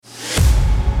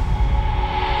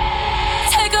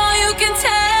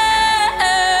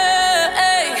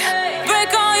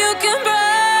Break all you can break.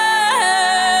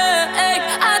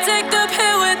 I take the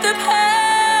pill with the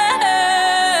pain.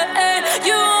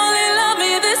 You only love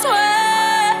me this way.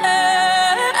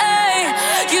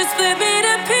 You split me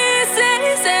to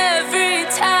pieces every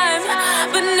time,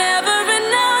 but never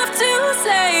enough to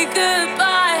say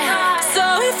goodbye. So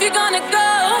if you're gonna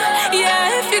go,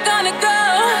 yeah, if you're gonna go,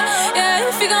 yeah,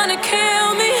 if you're gonna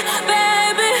kill me,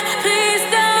 baby, please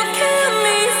don't kill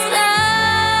me slow,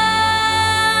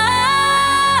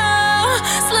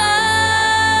 slow,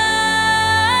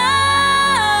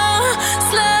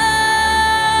 slow,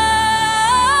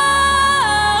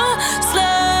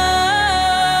 slow.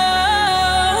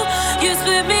 You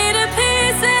split me to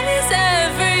pieces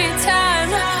every time,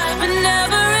 but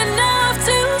never enough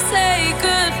to say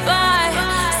goodbye.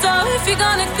 So if you're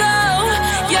gonna go,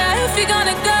 yeah, if you're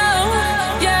gonna go,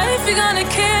 yeah, if you're gonna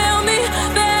kill me,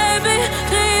 baby,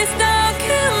 please don't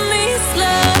kill me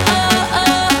slow.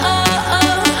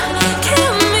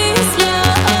 Kill me slow.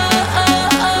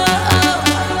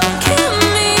 Kill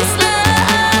me slow.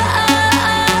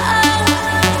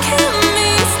 Kill me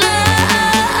slow.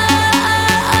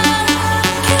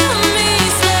 Kill me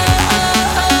slow.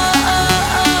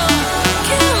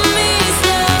 Kill me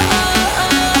slow.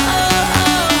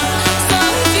 So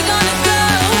if you're gonna go,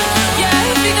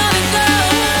 yeah, if you're gonna go,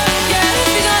 yeah, if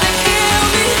you're gonna kill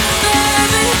me,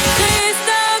 baby, please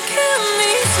don't kill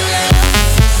me slow.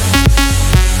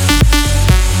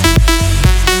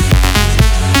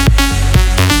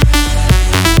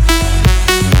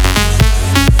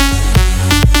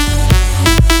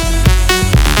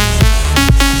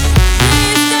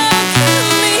 Please don't kill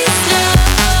me slow.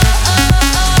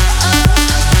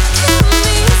 Kill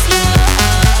me slow. Kill me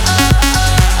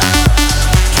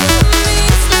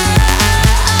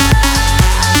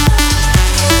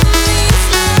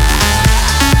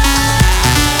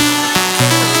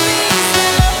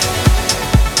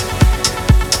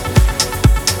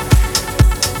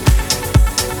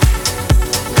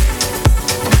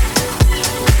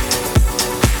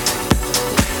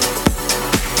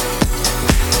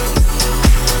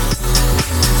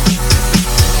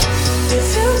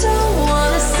If you don't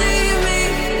wanna see me,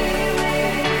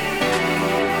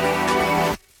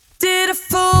 did a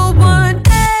full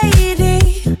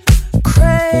 180,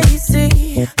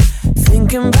 crazy,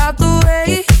 thinking about the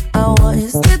way I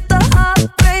was. Did the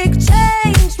heartbreak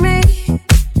change me?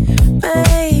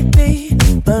 Maybe,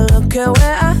 but look at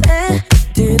where I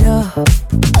ended up.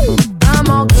 I'm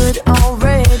all good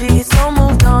already, so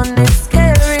moved on, it's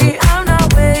scary. I'm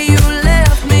not where you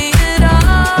left me at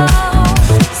all.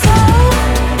 So,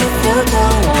 if you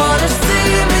don't wanna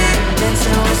see me, then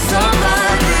tell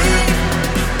somebody.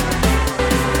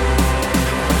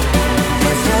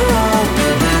 If you only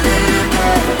believe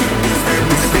it,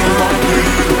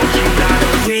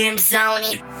 Rims on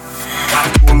it.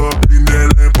 Pull up in that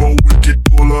Lambo with it,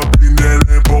 pull up in that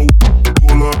Lambo,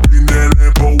 pull up in that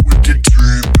Lambo with it,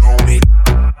 drip on it.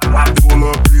 Pull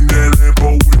up in that Lambo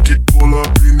with it, pull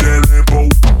up in that Lambo,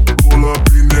 pull up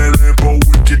in that Lambo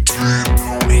with it, drip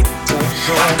on it. Don't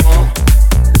show up,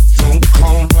 don't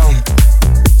come down,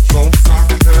 don't stop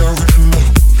caring,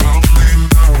 don't lean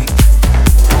down.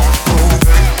 Don't go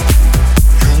back,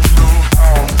 you know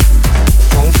how.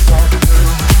 Don't stop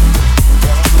caring,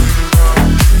 don't lean down.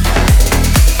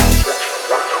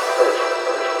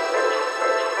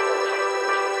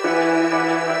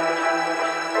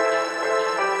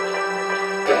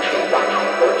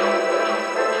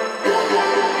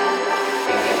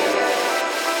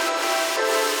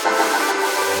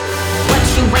 What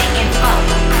you waiting for?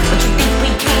 What you think we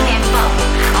came in for?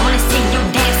 I wanna see you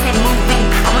dance and moving.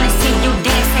 I wanna see you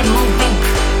dance and moving.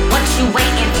 What you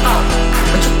waiting for?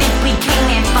 What you think we came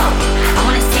in for? I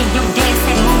wanna see you dance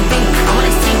and moving. I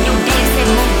wanna see you dance and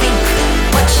moving.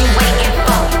 What you waiting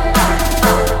for?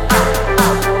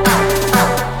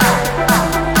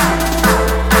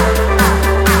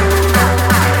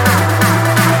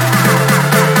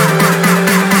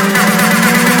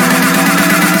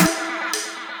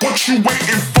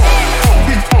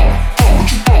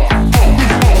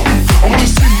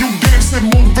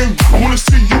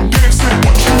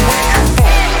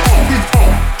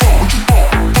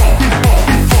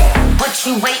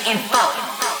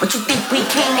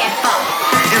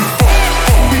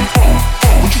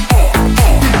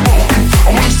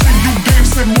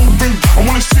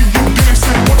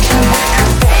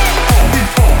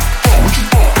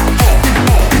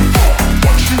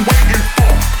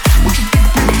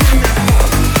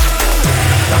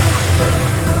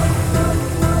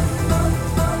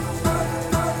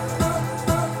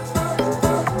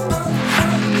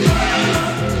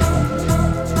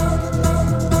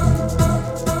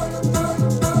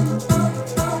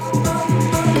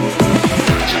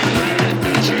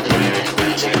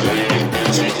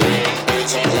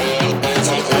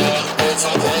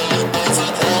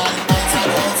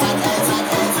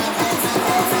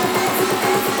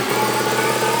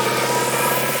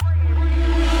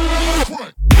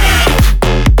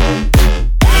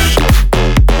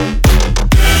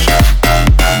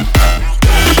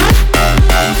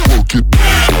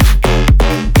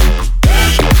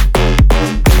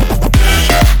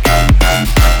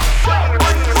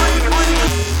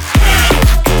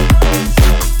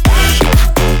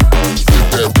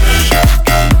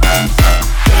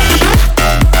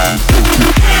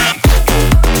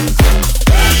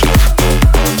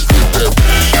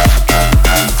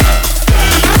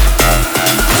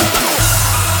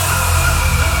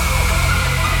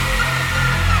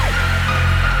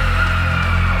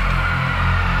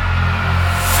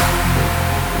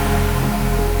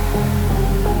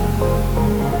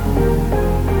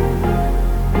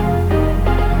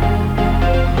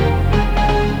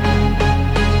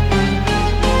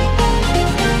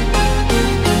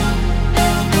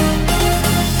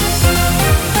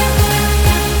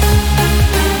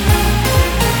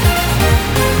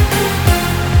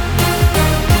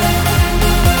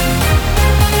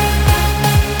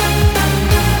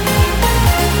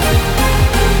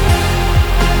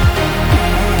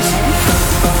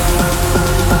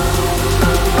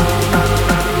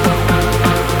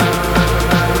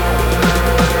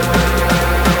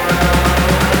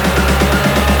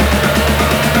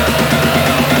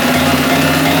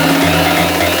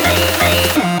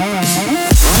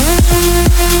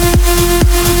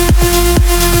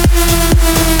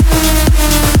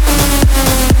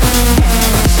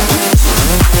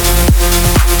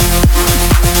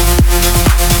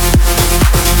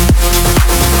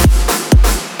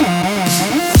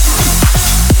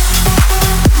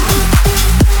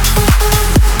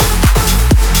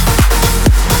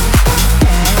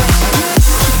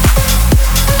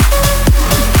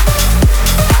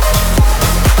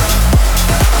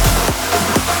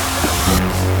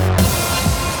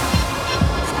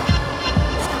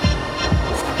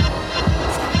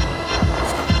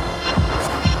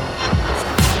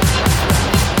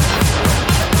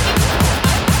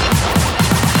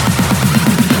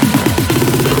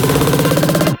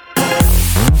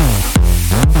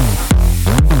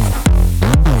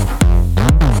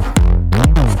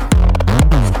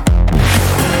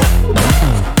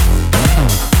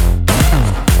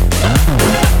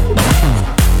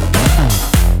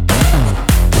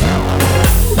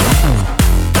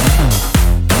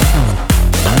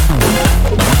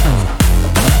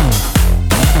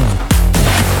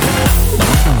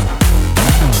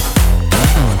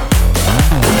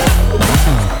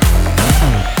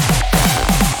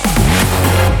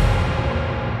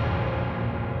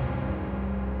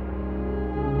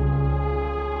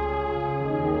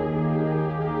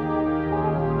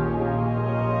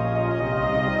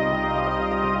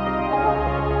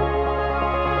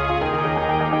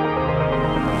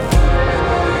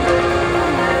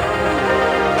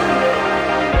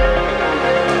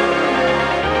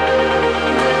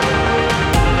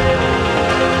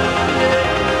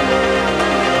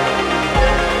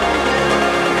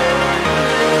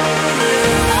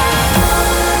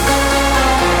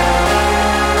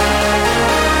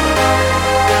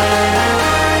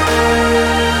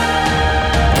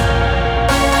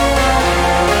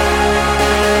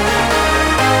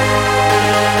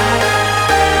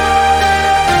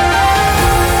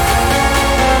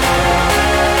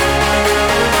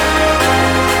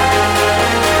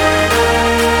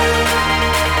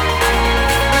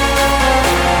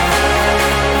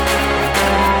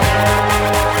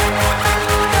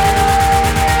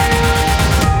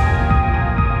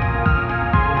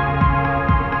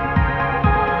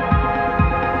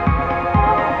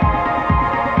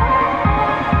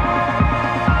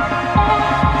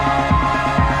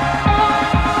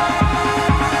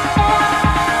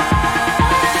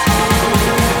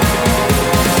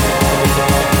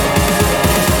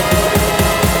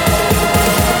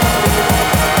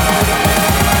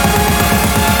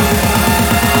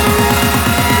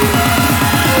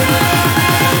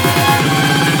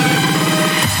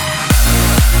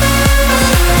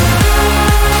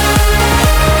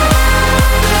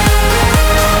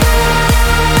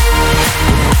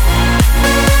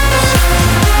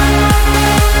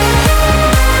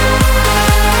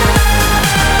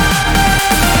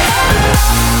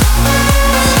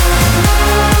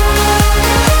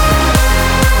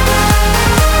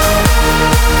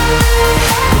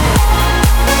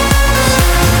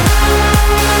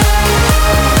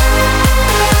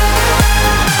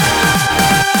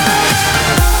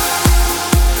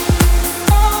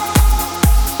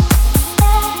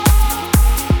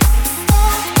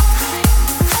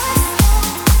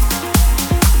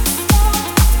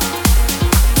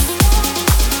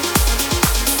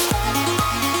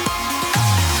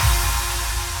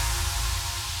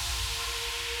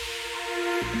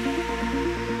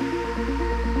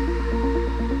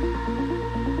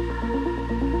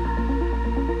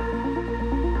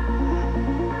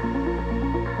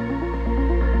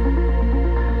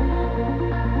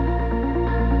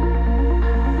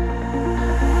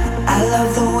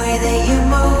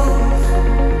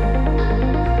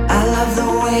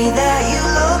 that you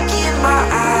look in my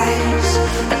eyes.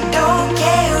 I don't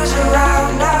care who's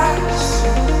around us.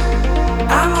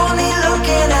 I'm only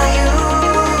looking at you.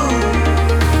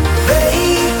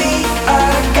 Baby, I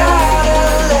gotta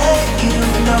let you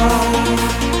know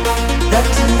that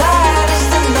tonight is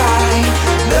the night.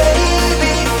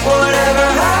 Baby, whatever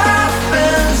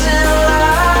happens in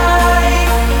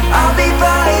life, I'll be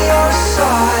by your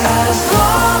side as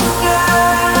long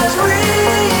as we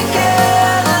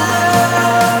get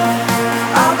love.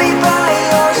 I'll be by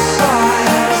your side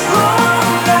as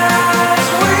long as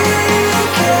we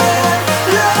get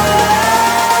love.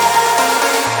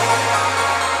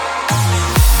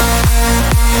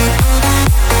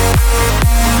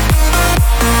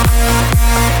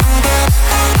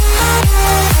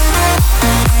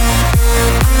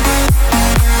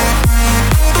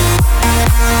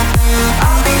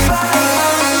 I'll be by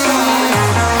your side.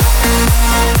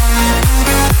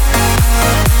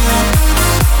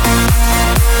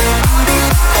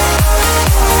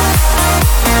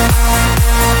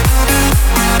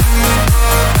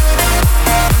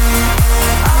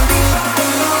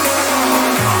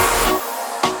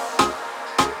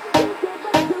 Just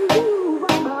about to lose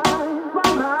my mind, my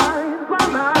mind, my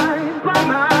mind, my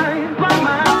mind, my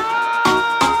mind.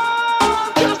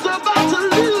 Just about to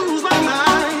lose my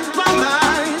mind, my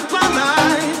mind, my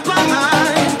mind, my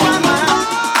mind, my mind.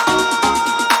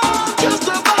 Just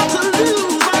about to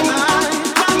lose my mind,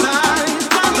 my mind,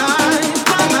 my mind,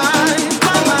 my mind,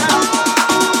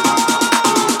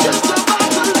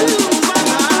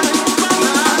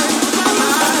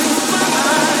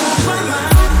 my mind.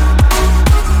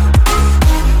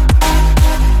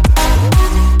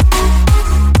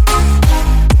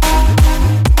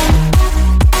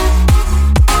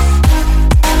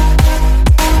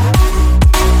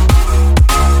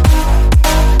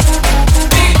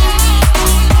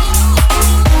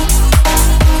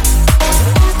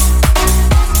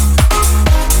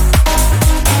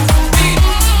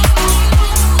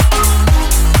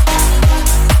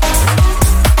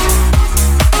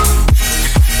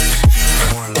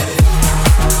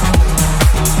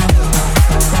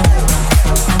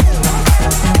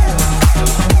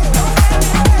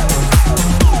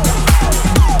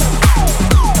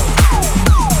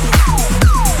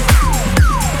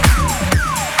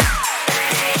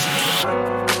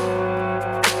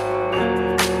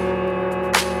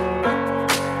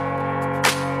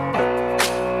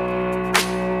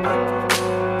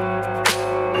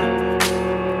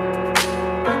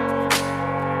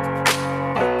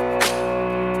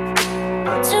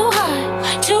 Too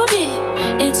high, too deep.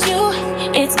 It's you,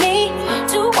 it's me.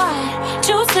 Too wide,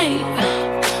 too sleep.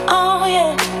 Oh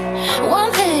yeah.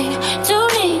 One thing, two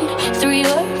need, three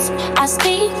words I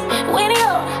speak when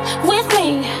you're with me,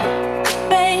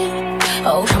 babe.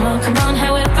 Oh come on,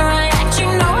 however I act, you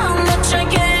know how much I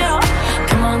care.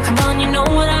 Come on, you know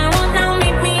what I want now.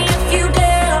 Meet me if you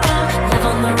dare. Live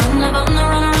on the run, live on the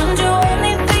run. Do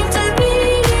anything to be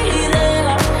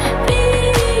there, be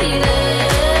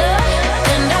there.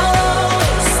 And I'll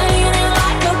always sing it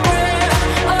like a prayer.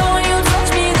 Oh, you touch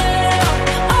me there.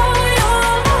 Oh,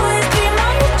 you'll always be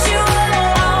my ritual.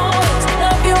 Always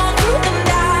love you all through the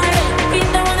night. Be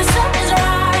there when the sun is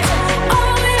right.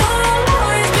 Oh, you'll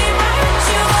always be my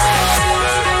ritual.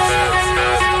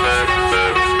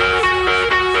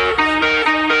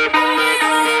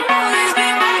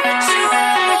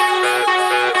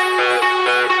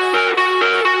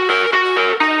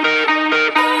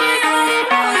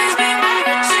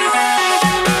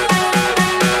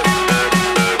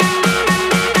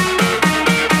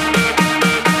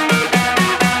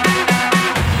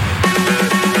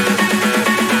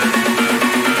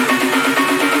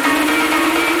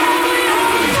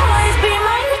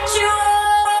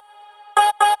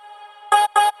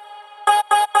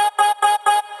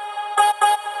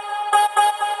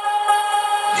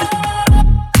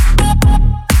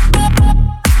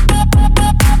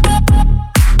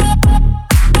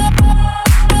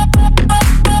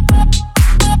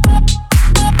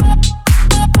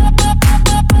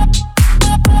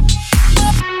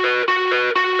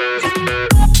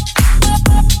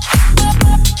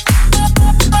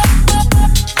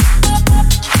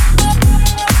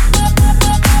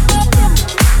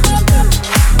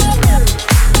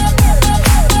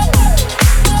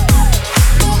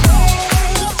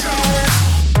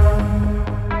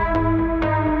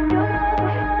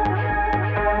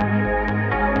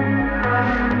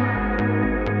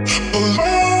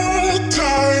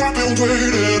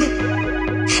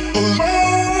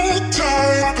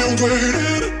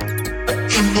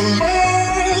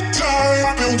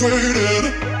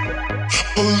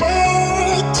 A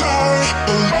long time,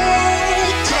 a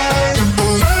long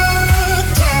time.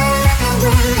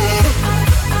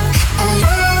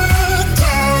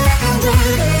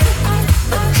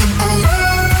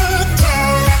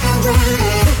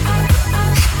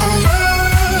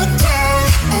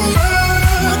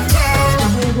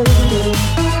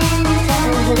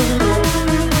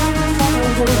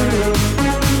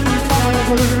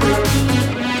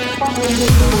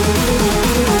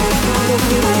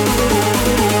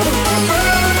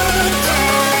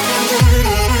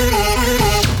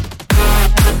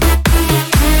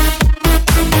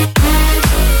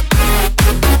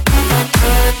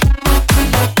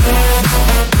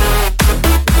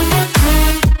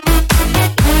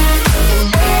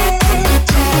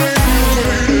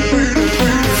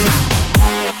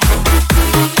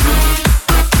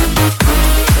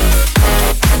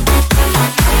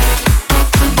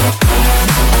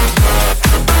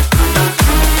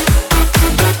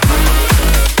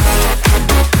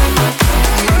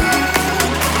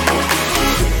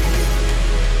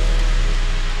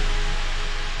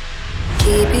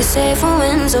 safe when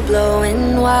winds are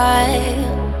blowing wide.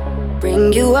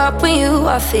 Bring you up when you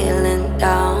are feeling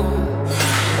down.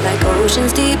 Like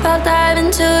oceans deep, I'll dive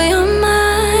into your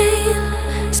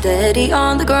mind. Steady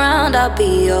on the ground, I'll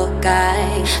be your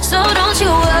guide. So don't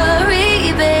you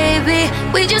worry, baby.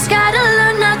 We just gotta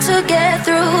learn not to get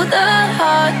through the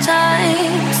hard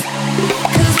times.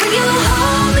 'Cause when you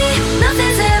hold me,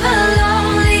 nothing's ever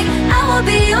lonely. I will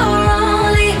be your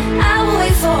only, I will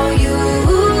wait for you.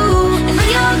 And when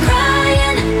you're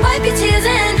crying, wipe your tears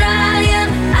and dry 'em.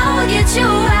 I will get you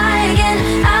high again,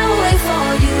 I will wait for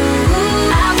you.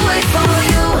 I will wait for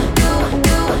you.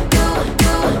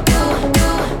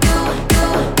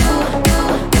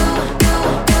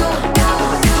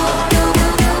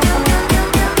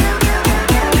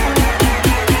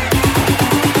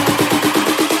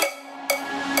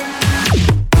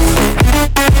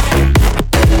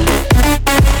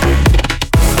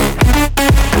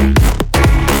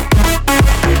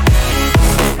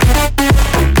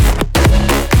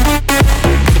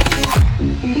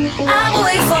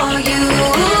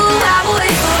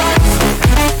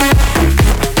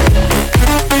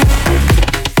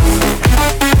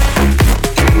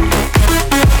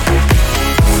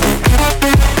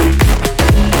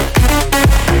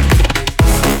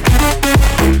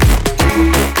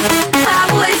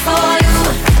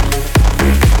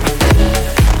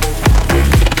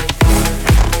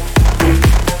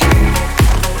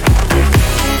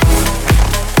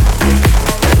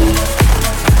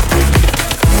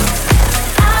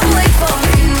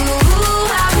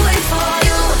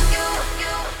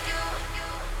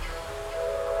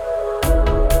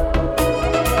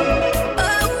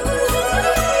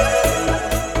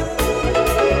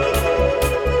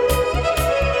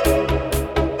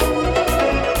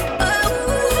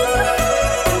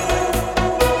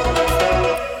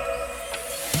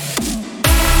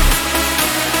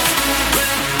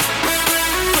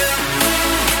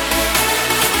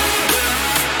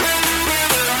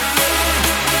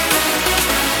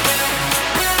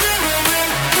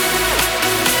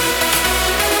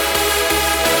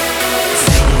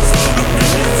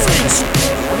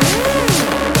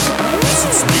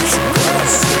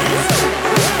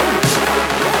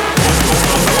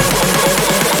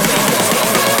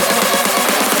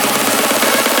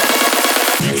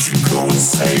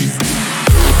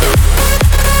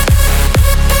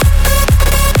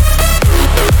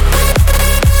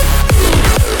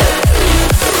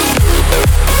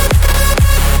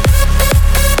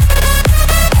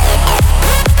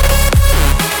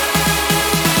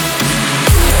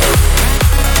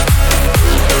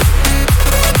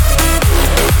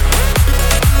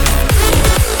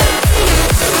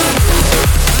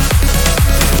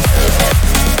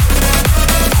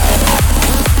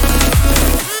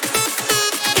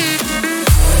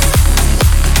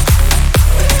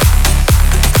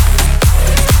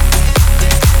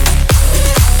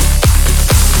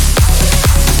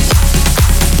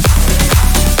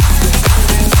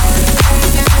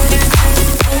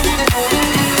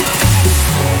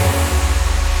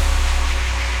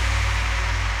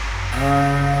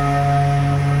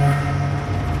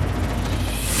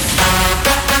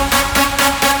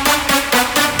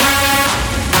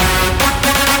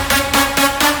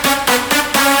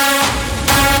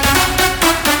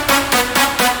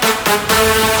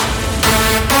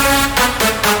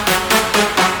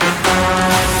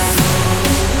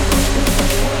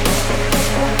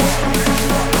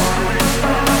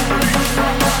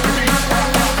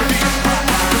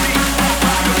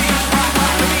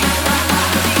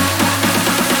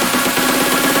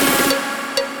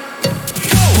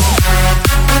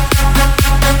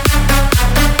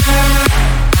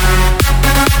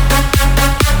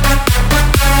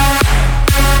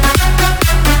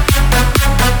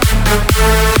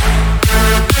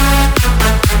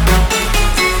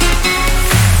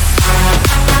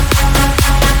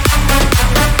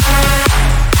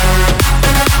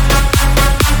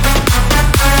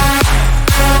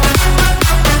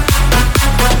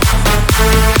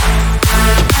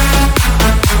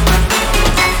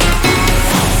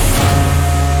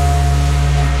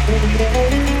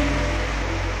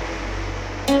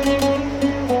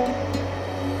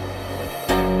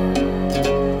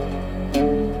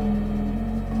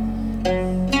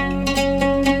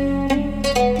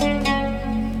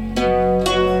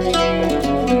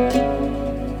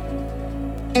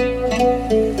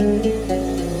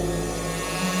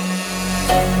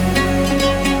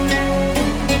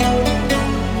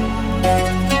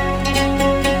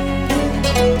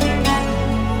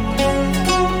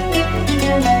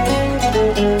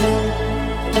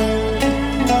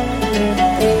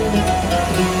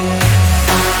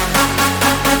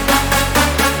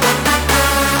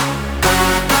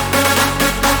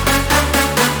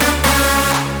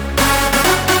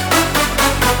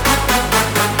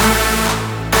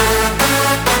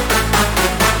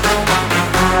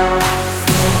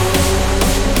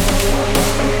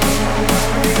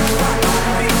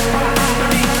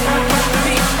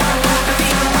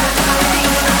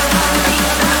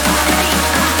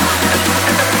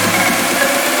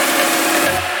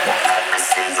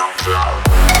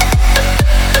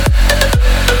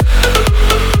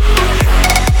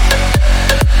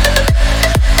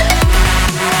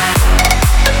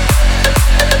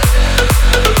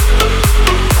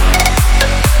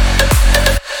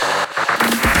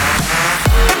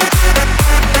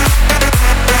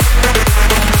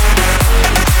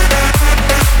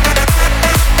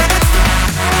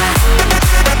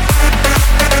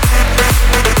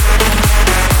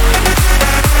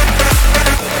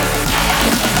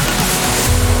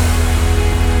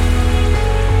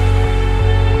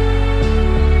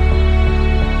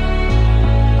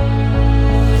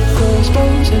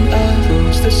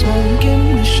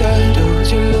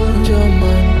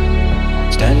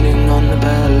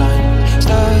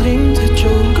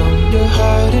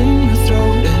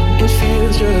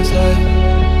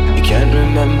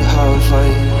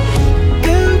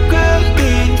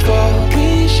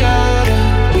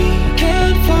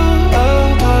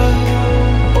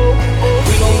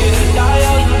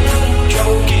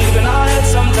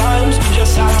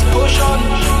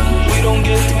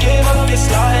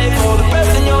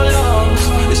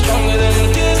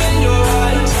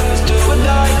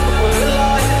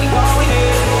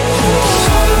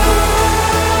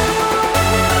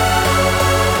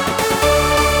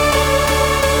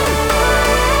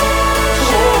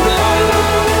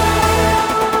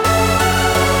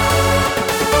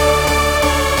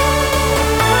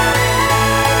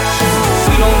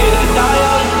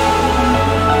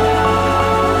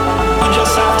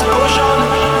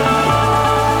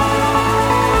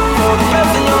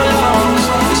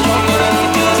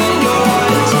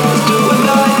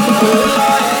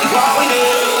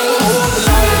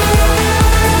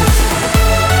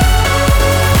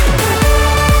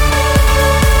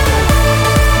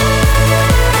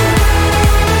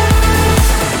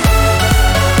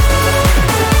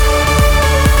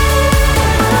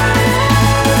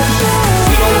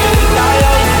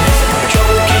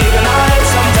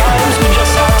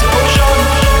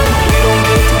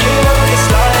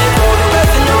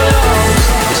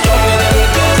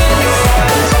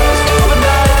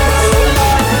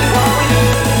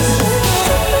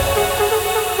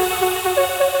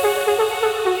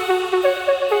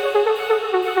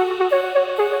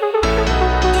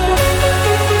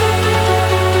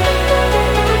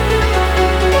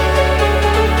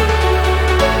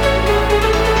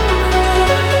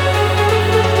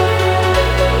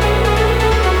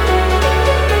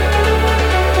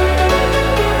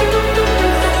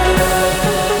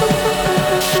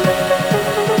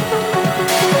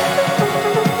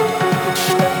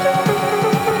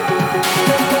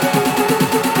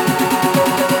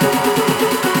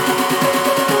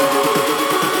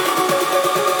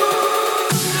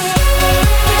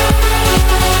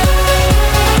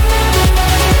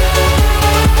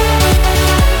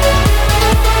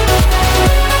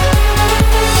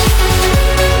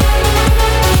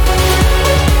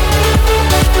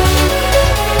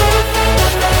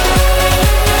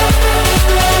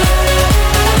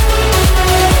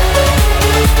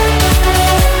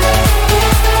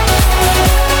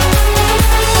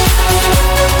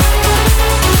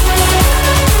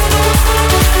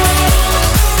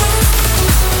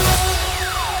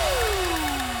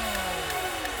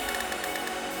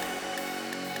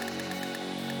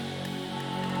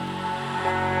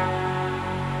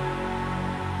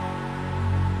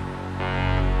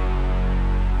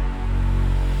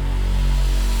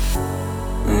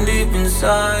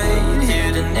 inside,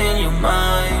 hidden in your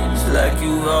mind, like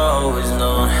you've always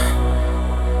known.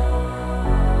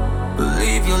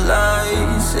 Believe your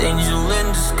lies, angel in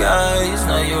disguise,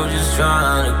 now you're just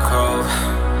trying to crawl.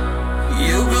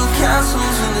 You build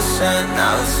castles in the sand,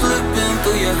 now it's slipping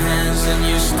through your hands, and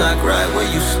you're stuck right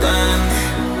where you stand.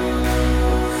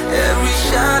 Every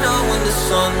shadow in the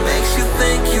sun makes you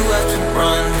think you have to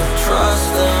run.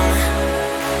 Trust them.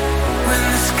 When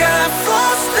the sky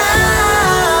falls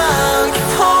down,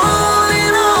 keep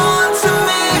holding on to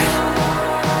me.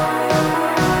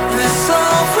 There's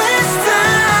always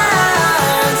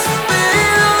time to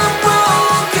build a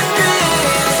broken dream.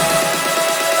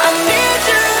 I need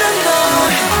you to know.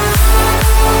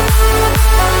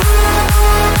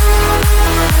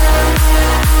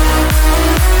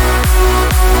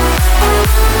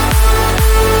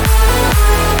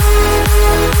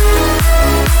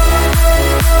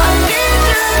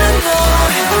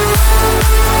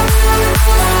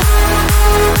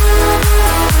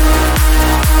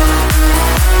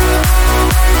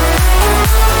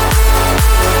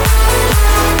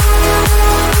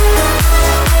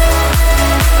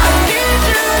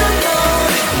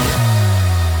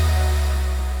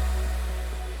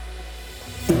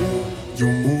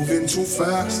 You're moving too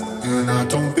fast, and I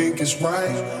don't think it's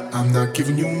right. I'm not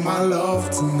giving you my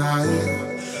love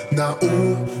tonight. Now,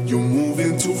 ooh, you're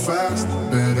moving too fast.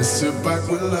 Better sit back,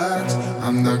 relax.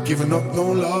 I'm not giving up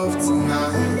no love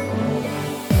tonight.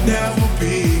 Never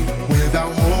be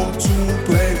without hope to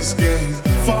play this game.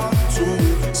 Far too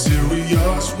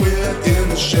serious, we're in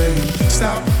the shade.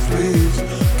 Stop, please,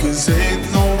 'cause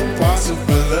ain't no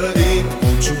possibility.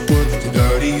 Won't you put your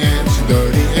dirty hands on me?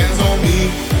 Dirty hands on me.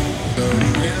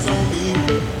 Dirty hands on me.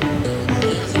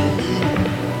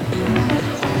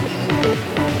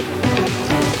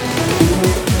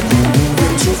 You're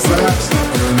moving too fast,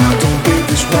 and I don't think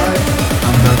it's right.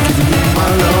 I'm not giving you my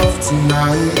love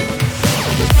tonight.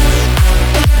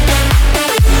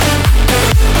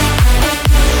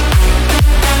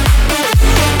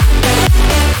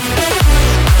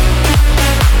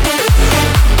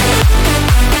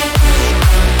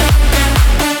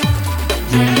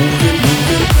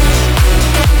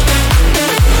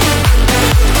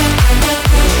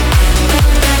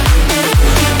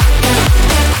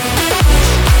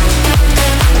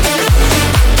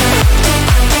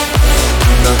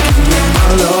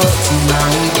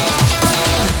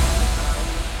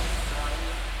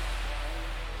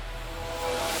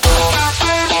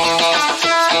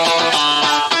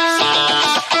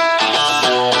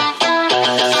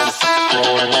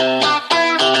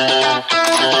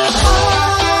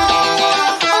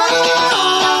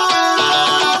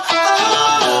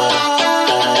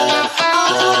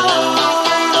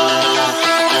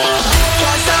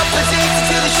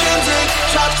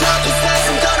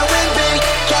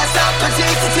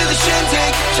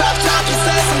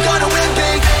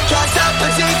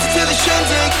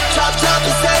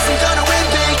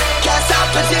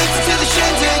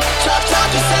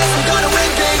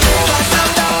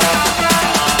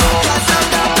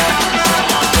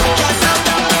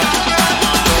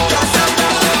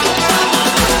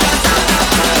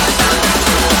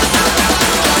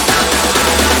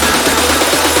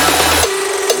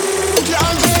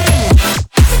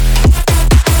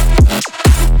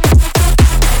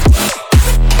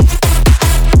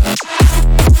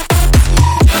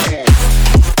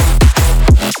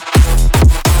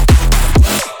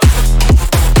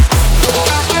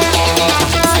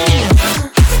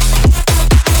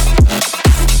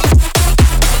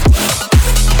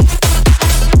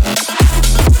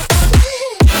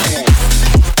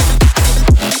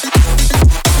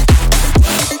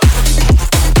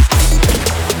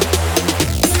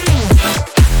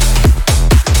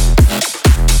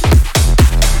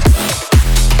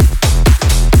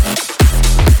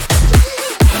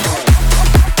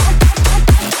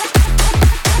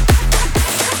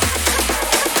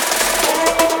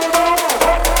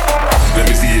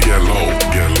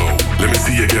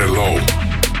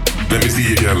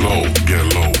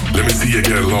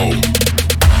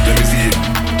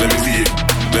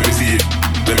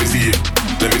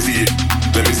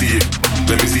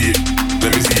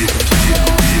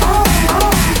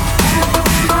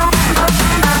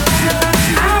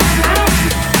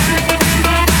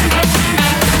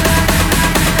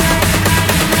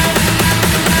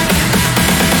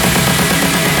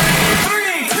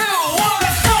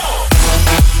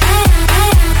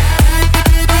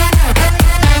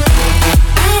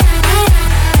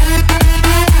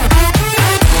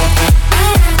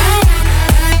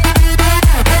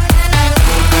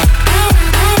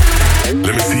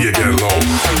 Let me see you get low.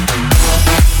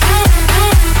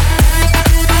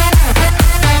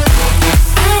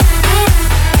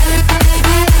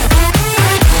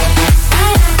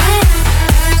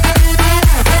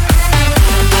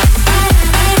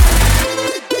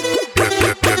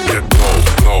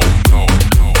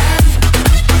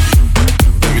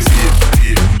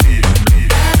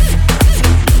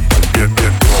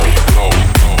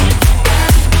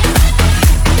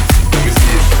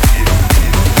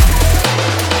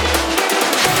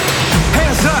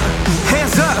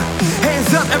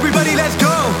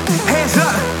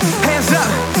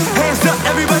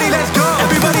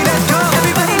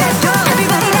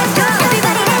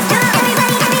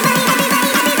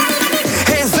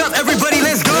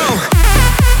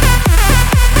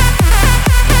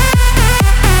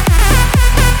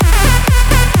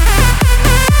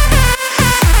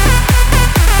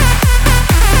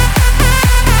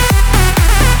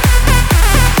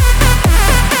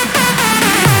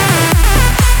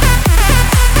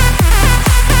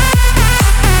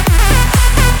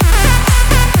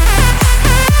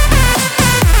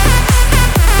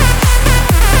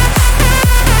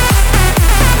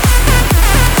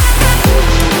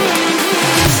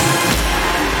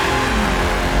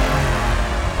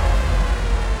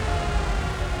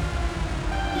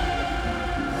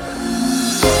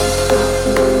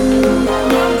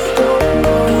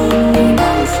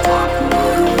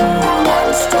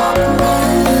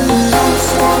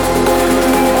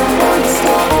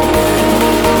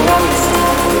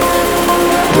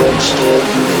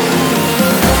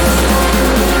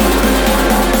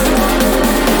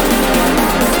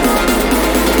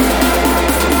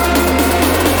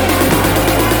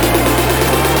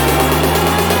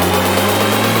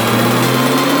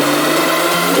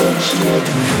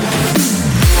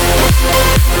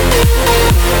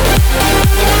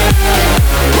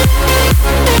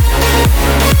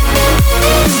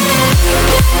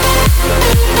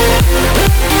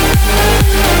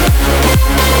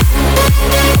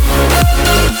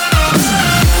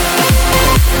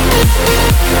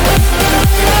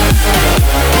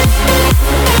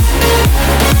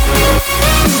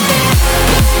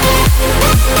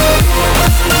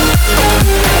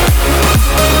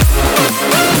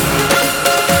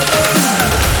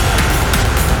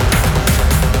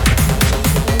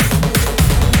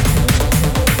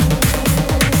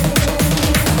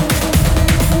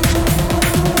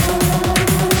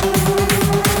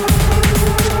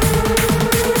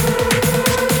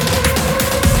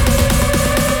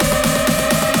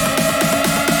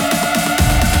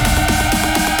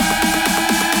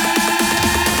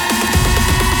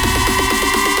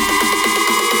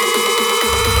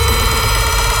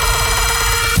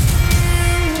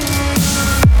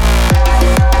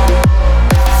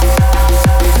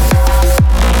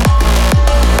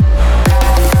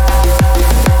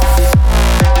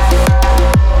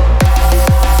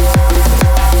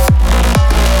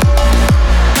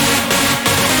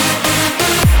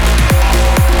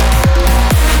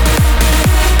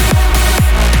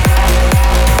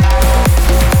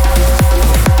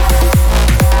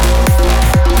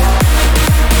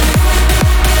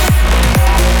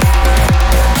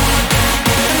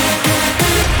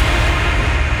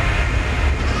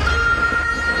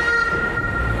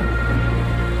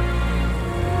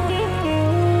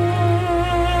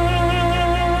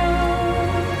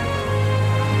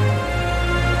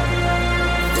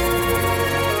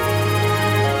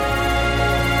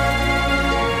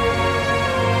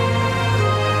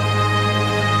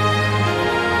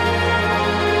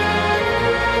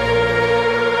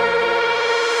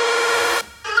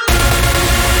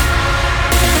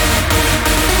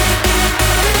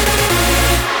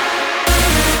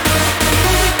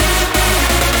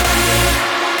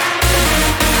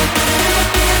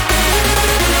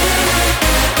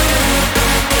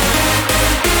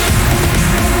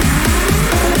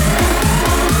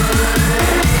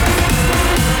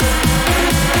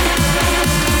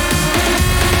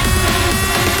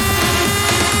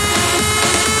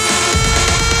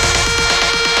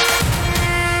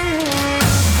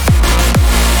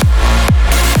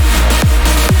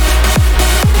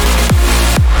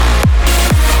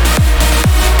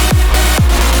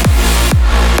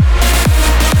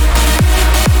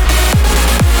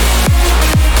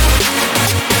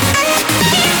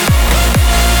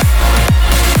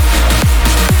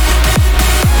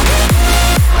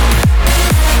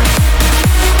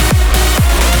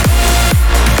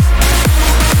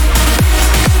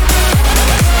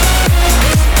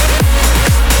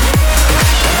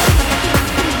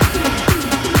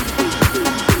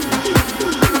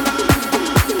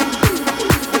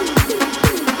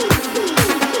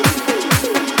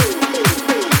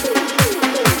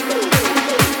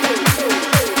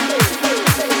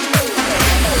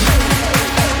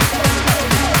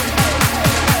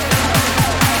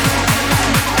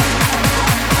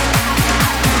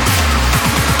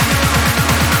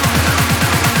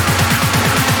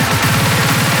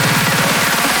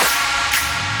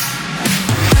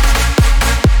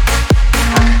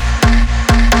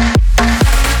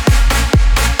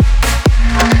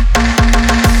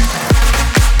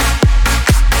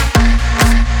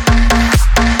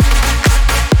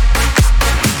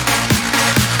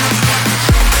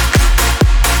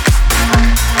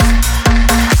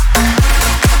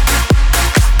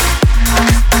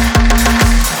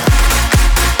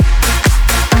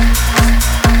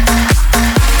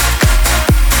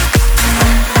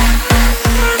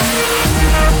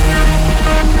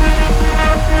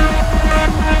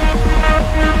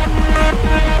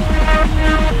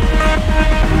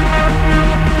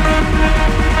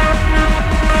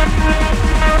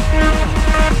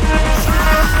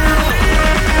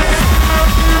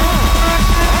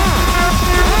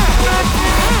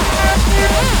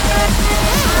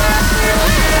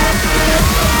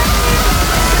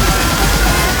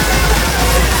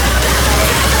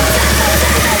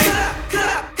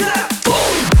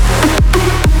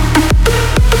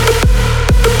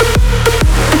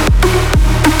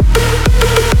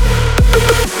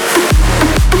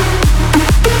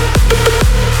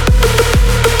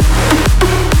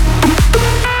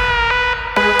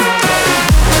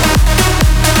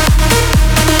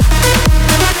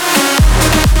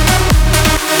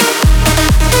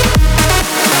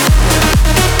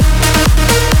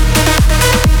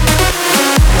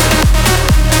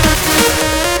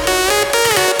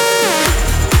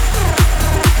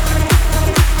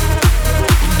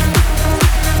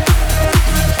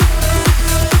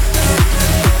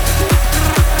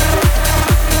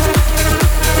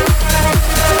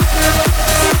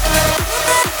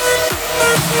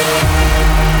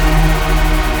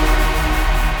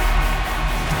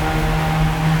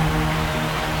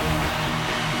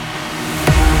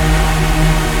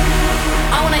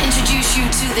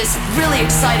 introduce you to this really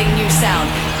exciting new sound.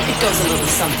 It goes a little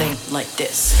something like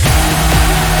this.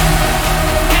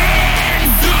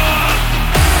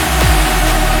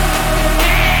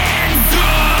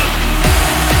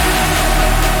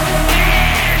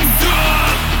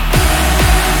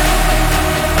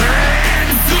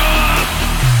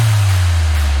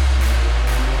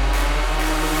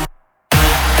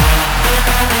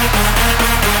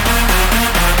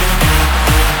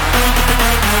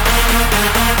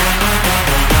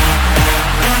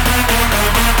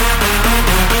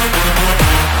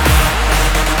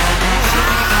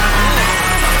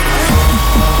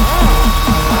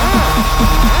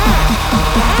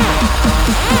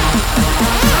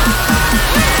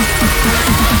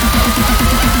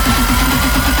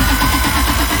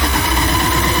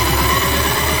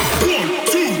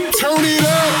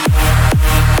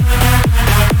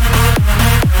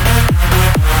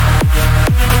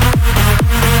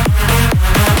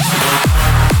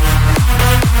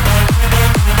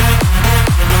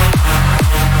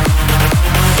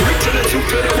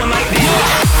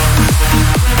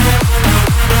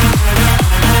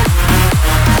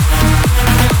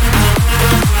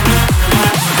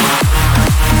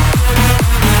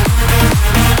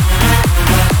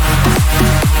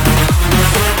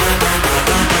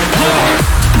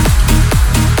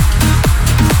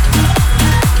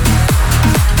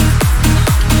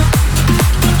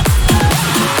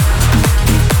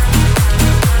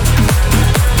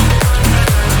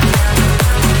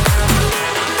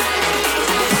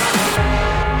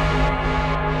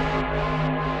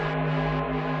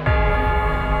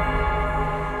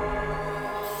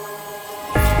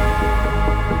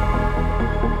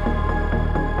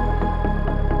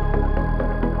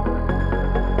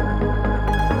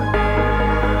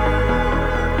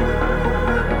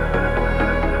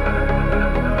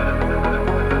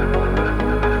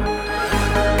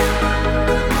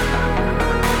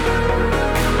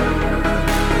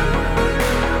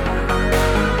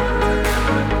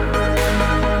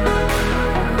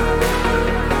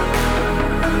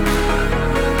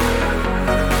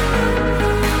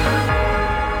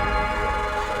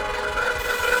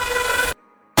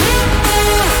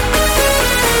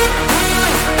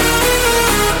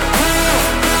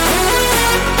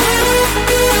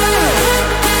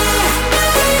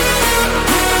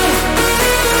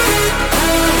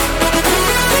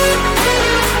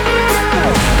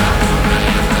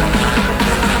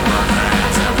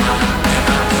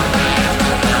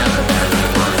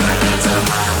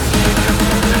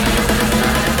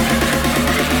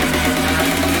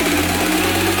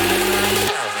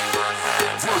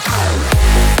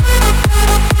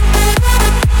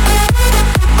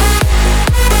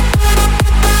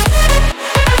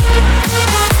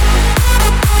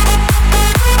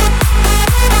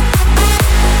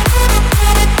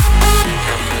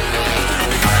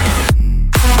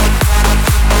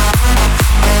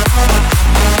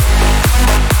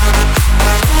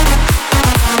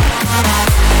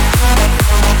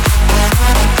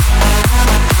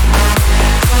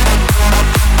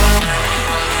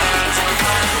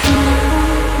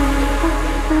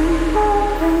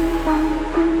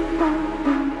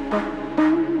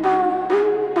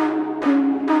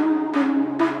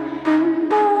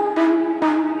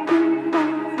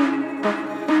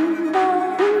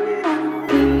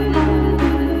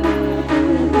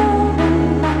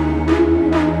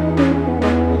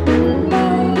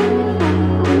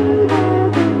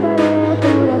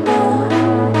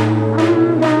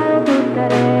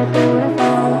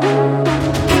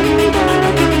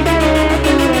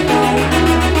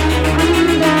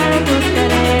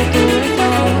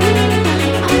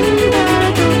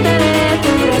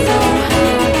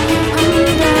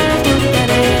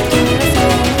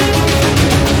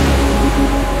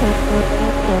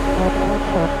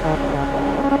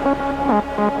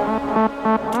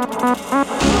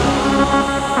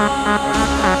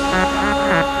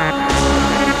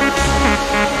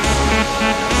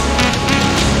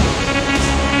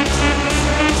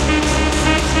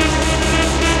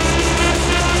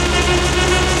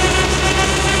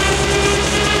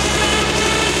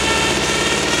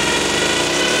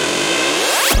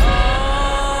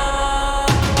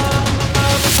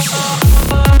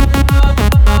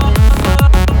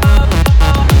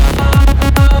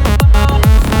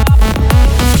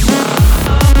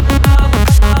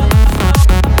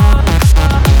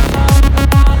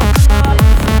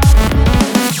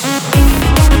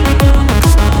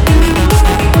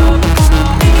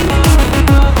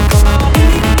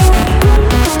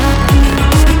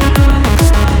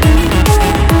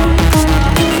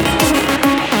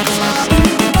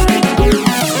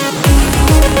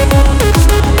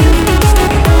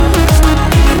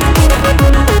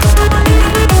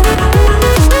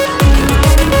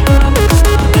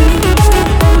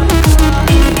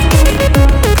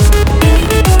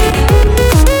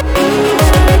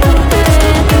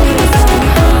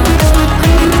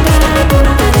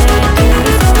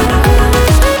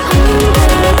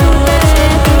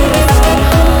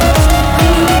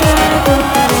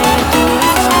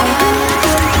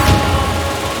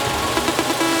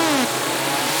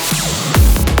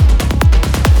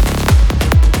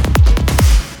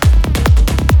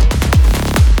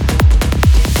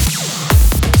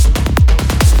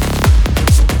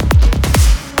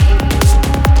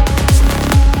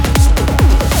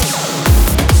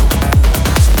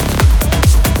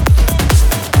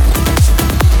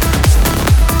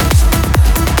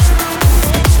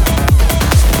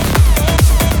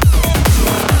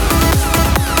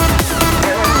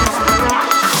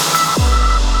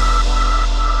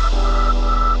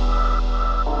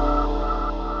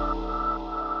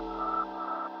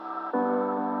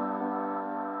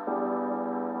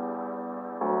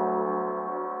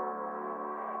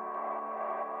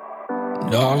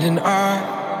 Darling,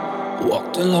 I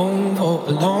walked alone for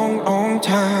a long, long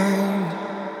time.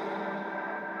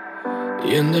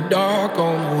 In the dark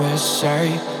on the west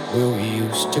side where we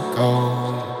used to go.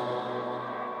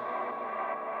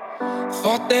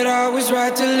 Thought that I was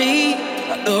right to leave.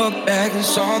 I looked back and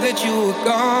saw that you were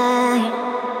gone.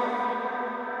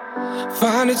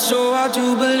 Find it so hard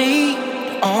to believe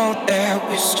all that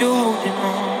we're still holding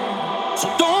on. So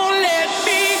don't let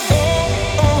me go.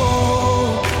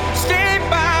 Stay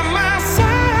by my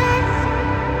side,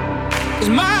 'cause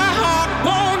my heart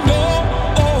won't know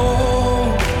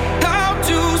how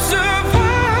to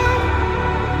survive.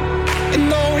 And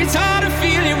though it's hard to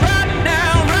feel it right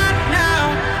now,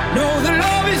 know that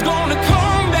love is gonna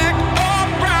come back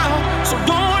around. So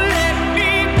don't let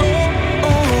me go,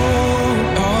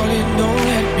 darling, don't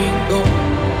let me go.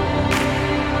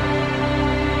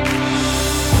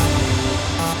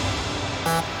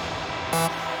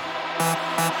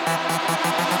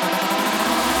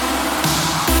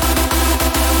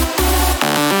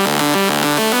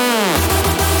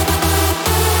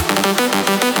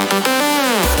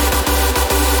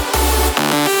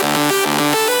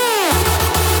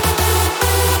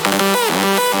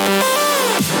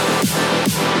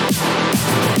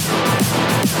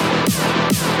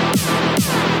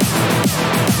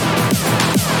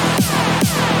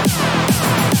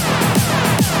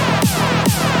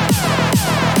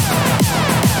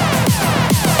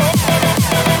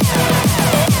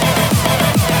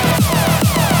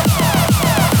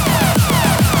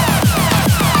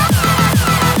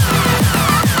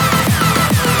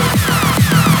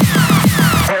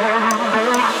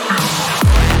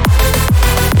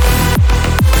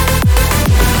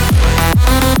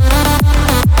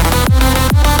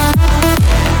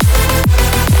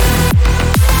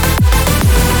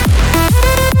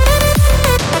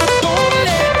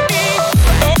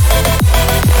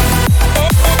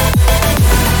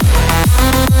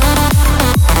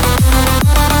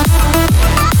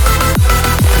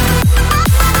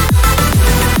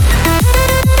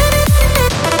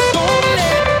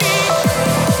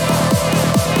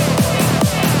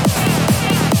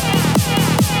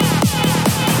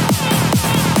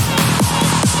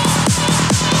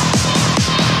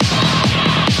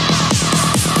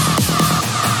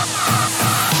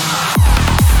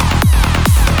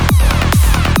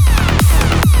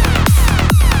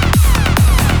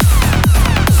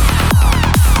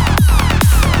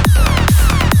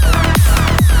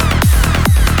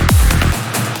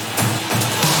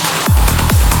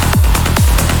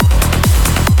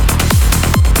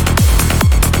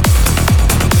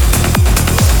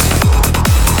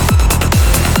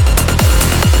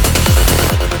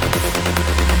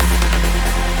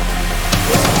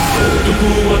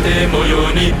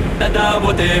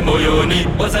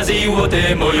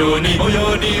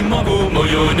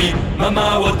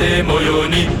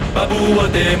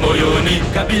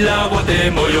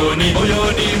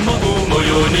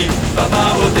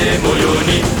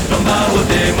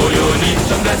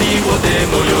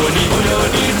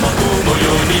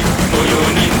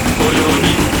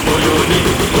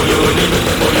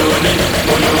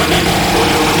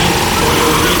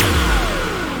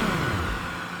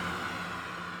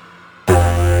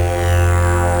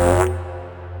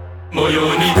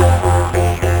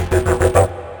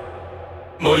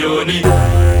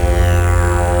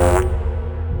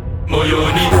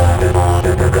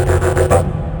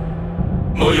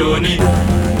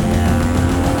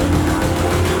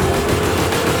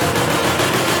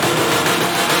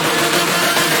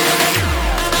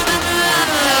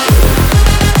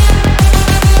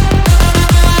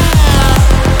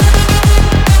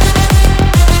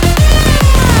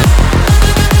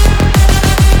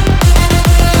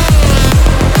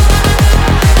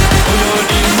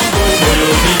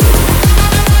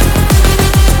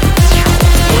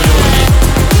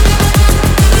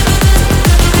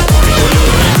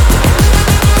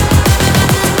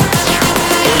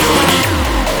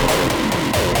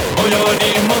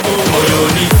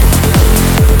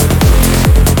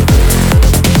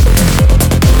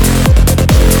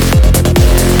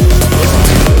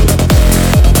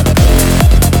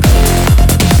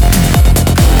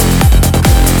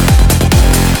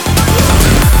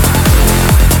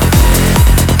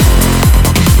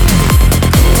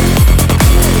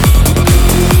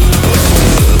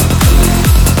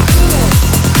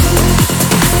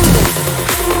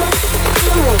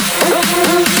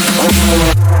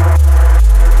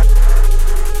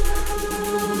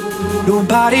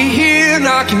 Nobody here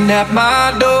knocking at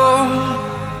my door.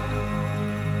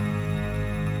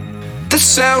 The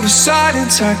sound of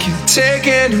silence I can't take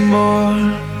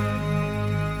anymore.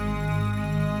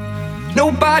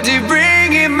 Nobody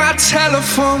ringing my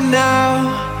telephone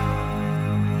now.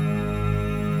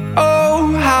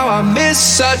 Oh, how I miss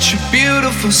such a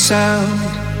beautiful sound.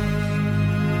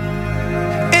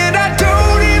 And I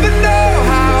don't even know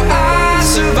how I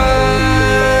survive.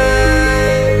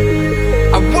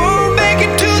 I won't make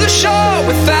it to the shore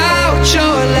without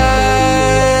your light.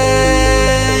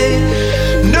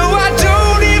 No, I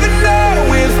don't even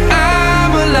know if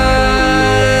I'm alive.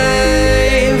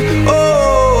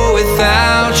 Oh,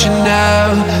 without you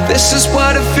now, this is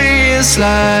what it feels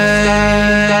like.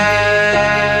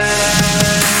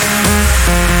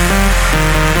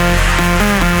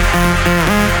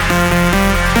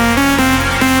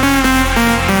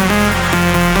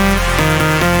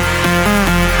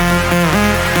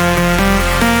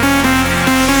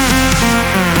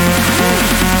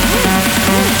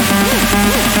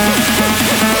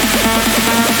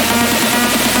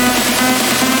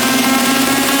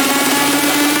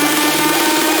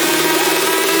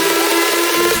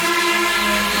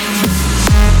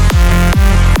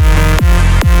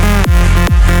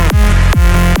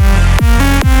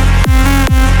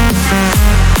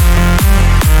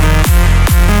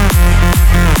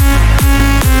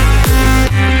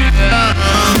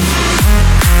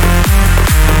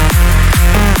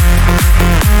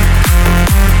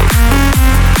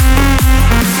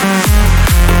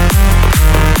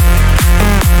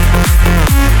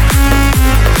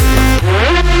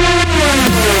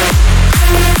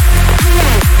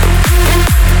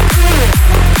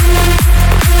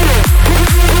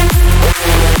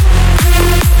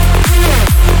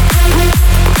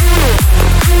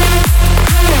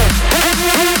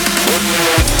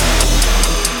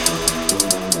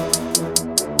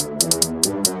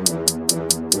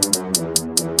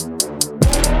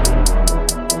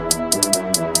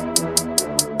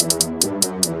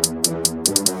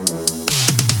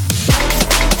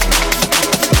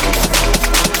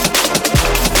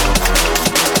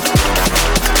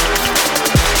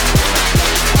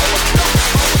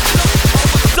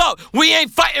 We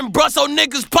ain't fighting, bruh, so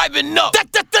niggas piping up.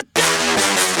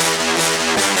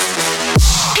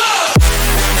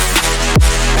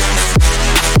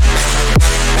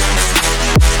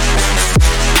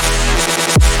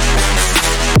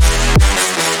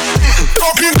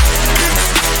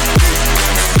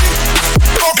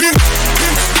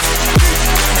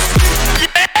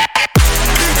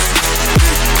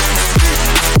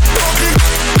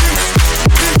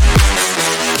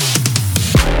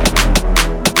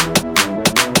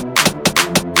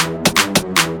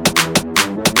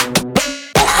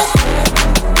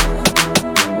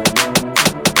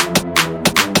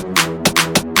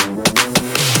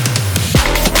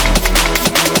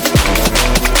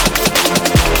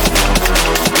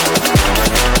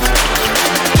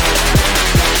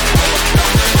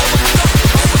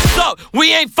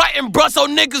 We ain't fighting, bruh, so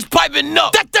niggas piping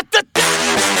up.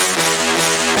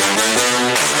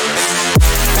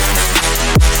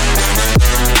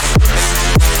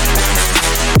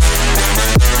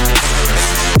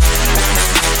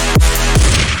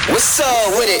 What's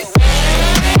up with it?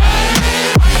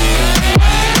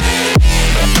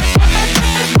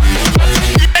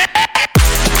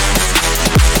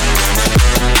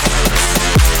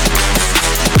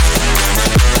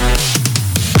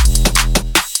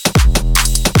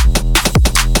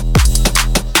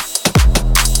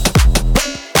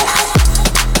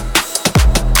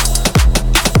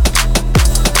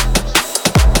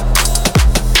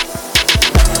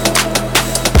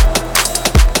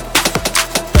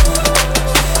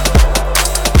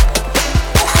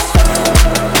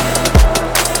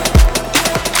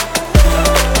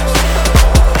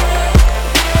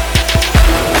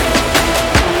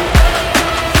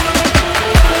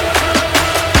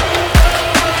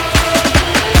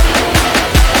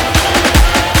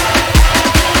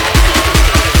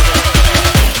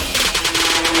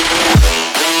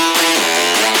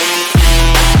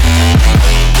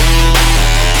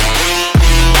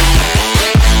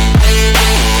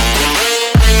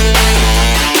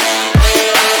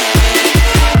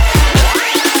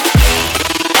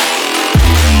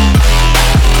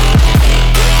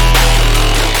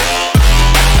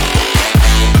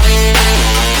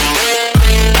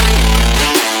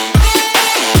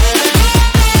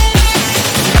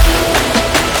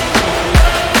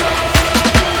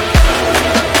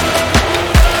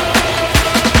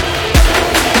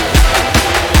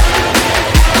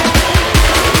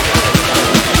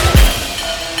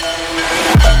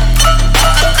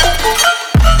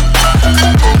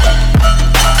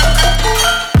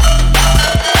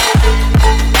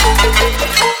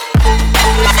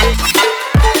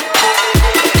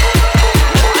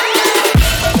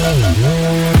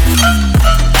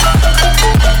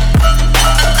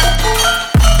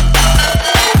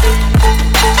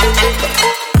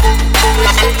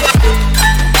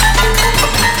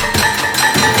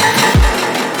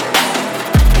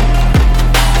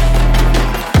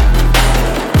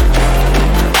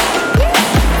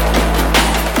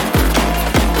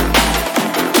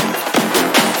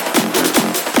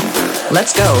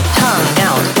 Let's go. Tongue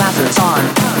out, glasses on.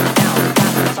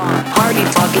 Party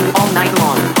talking all night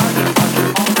long.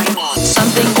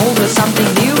 Something old with something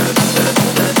new.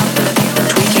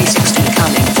 Tweaky16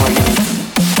 coming for you.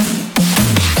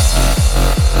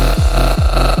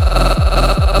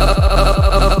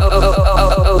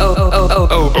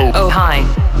 Oh, hi.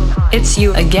 It's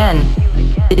you again.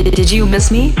 Did you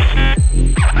miss me?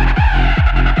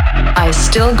 I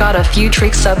still got a few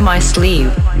tricks up my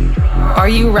sleeve. Are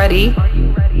you ready?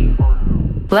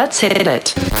 Let's hit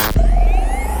it. Tongue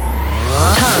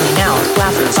out,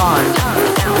 glasses on.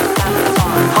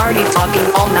 Party talking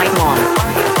all night long.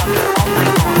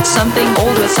 Something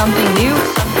old with something new.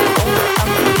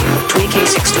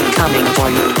 Tweaky16 coming for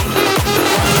you.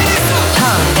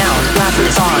 Tongue out,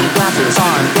 glasses on, glasses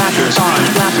on, glasses on,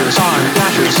 glasses on,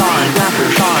 glasses on,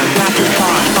 glasses on, glasses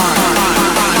on.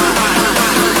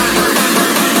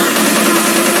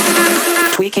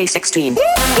 Tweaky16.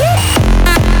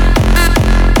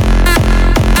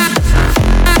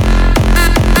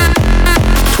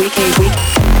 Tweak.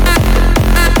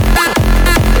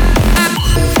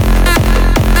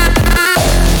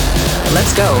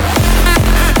 Let's go.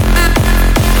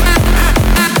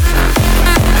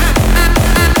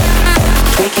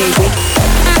 Tweak.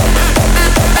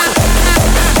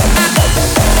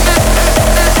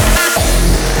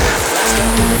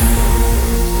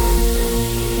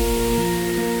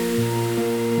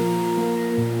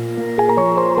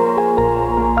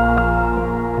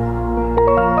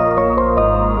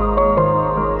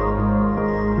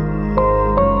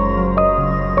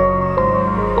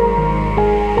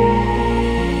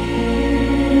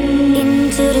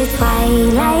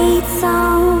 Twilight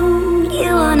zone,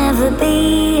 you will never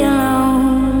be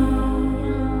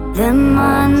alone. The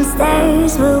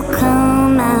monsters will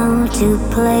come out to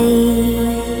play.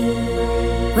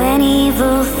 When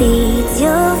evil feeds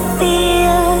your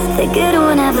fear, the good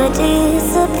will never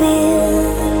disappear.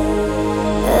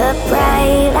 A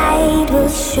bright light will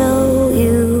show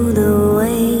you the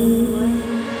way.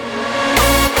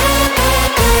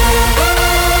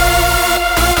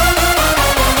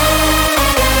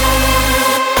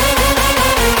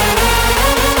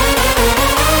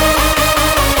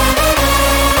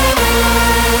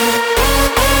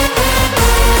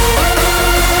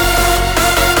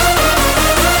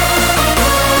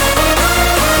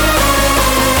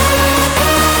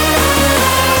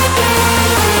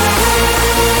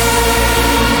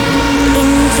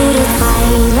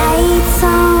 Twilight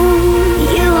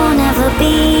zone, you will never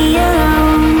be